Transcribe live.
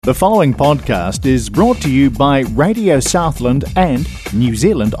The following podcast is brought to you by Radio Southland and New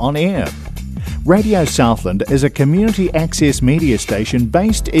Zealand On Air. Radio Southland is a community access media station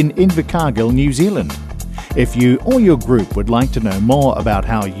based in Invercargill, New Zealand. If you or your group would like to know more about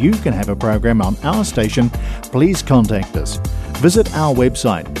how you can have a program on our station, please contact us. Visit our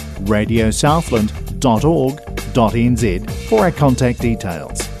website, radiosouthland.org.nz, for our contact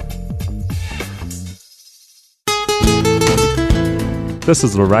details. This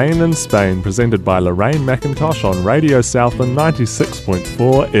is Lorraine in Spain, presented by Lorraine McIntosh on Radio Southland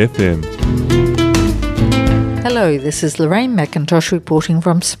 96.4 FM. Hello, this is Lorraine McIntosh reporting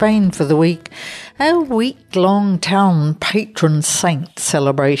from Spain for the week. Our week-long town patron saint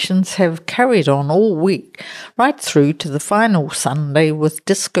celebrations have carried on all week, right through to the final Sunday, with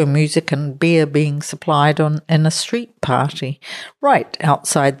disco music and beer being supplied in a street party right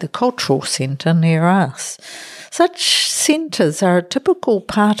outside the cultural centre near us. Such centres are a typical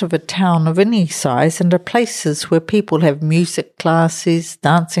part of a town of any size and are places where people have music classes,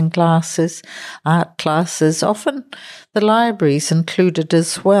 dancing classes, art classes, often the libraries included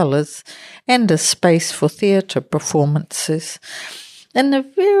as well, and a space for theatre performances. In a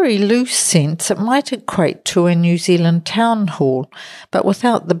very loose sense, it might equate to a New Zealand town hall, but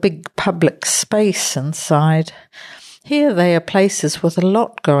without the big public space inside. Here they are places with a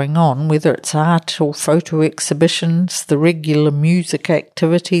lot going on, whether it's art or photo exhibitions, the regular music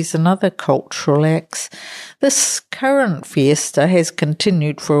activities and other cultural acts. This current fiesta has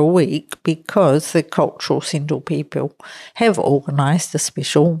continued for a week because the Cultural Centre people have organised a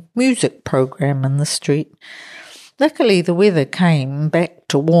special music program in the street. Luckily, the weather came back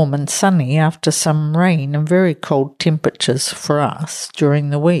to warm and sunny after some rain and very cold temperatures for us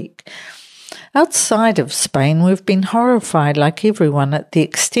during the week. Outside of Spain, we've been horrified, like everyone, at the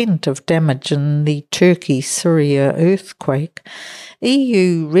extent of damage in the Turkey-Syria earthquake.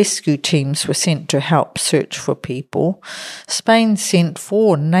 EU rescue teams were sent to help search for people. Spain sent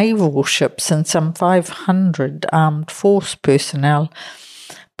 4 naval ships and some 500 armed force personnel.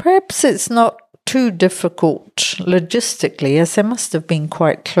 Perhaps it's not too difficult logistically, as they must have been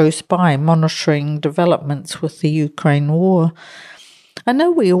quite close by monitoring developments with the Ukraine war. I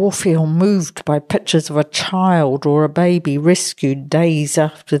know we all feel moved by pictures of a child or a baby rescued days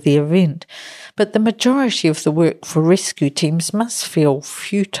after the event, but the majority of the work for rescue teams must feel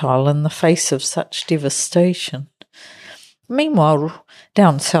futile in the face of such devastation. Meanwhile,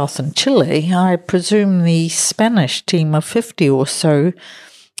 down south in Chile, I presume the Spanish team of 50 or so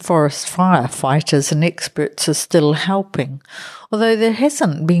forest firefighters and experts are still helping, although there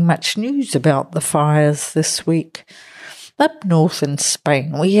hasn't been much news about the fires this week. Up north in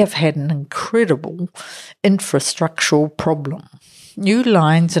Spain, we have had an incredible infrastructural problem. New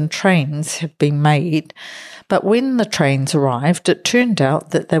lines and trains have been made, but when the trains arrived, it turned out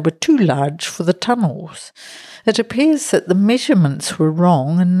that they were too large for the tunnels. It appears that the measurements were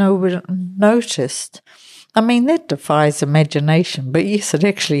wrong and no one noticed. I mean, that defies imagination, but yes, it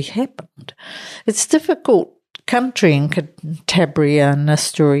actually happened. It's difficult country in Cantabria and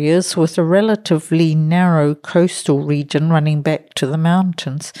Asturias, with a relatively narrow coastal region running back to the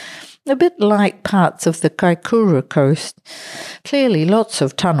mountains, a bit like parts of the Kaikoura coast. Clearly lots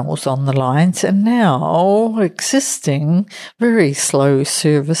of tunnels on the lines, and now existing very slow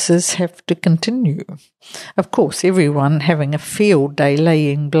services have to continue. Of course, everyone having a field day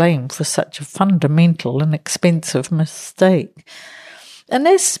laying blame for such a fundamental and expensive mistake. An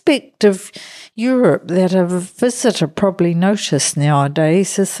aspect of Europe that a visitor probably noticed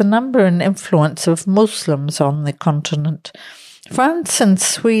nowadays is the number and influence of Muslims on the continent. France and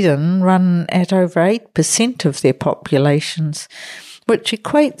Sweden run at over 8% of their populations, which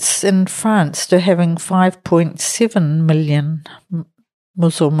equates in France to having 5.7 million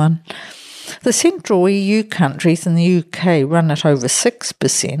Muslims. The central EU countries and the UK run at over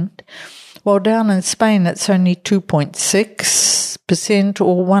 6%, while down in Spain it's only 2.6%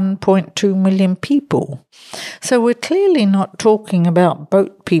 or 1.2 million people. So we're clearly not talking about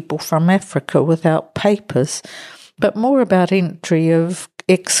boat people from Africa without papers, but more about entry of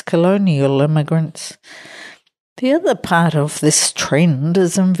ex-colonial immigrants. The other part of this trend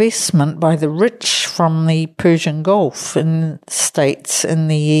is investment by the rich from the Persian Gulf in states in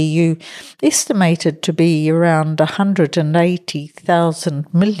the EU, estimated to be around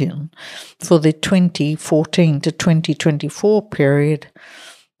 180,000 million for the 2014 to 2024 period.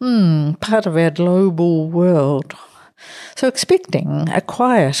 Part of our global world. So expecting a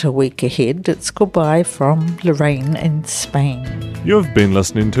quieter week ahead, it's goodbye from Lorraine in Spain. You've been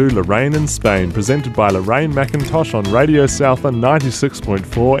listening to Lorraine in Spain, presented by Lorraine McIntosh on Radio Southland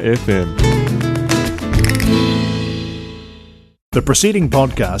 96.4 FM. The preceding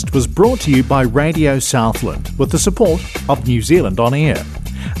podcast was brought to you by Radio Southland with the support of New Zealand On Air.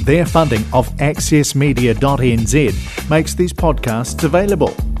 Their funding of accessmedia.nz makes these podcasts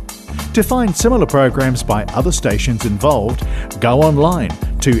available. To find similar programs by other stations involved, go online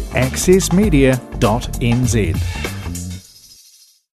to accessmedia.nz.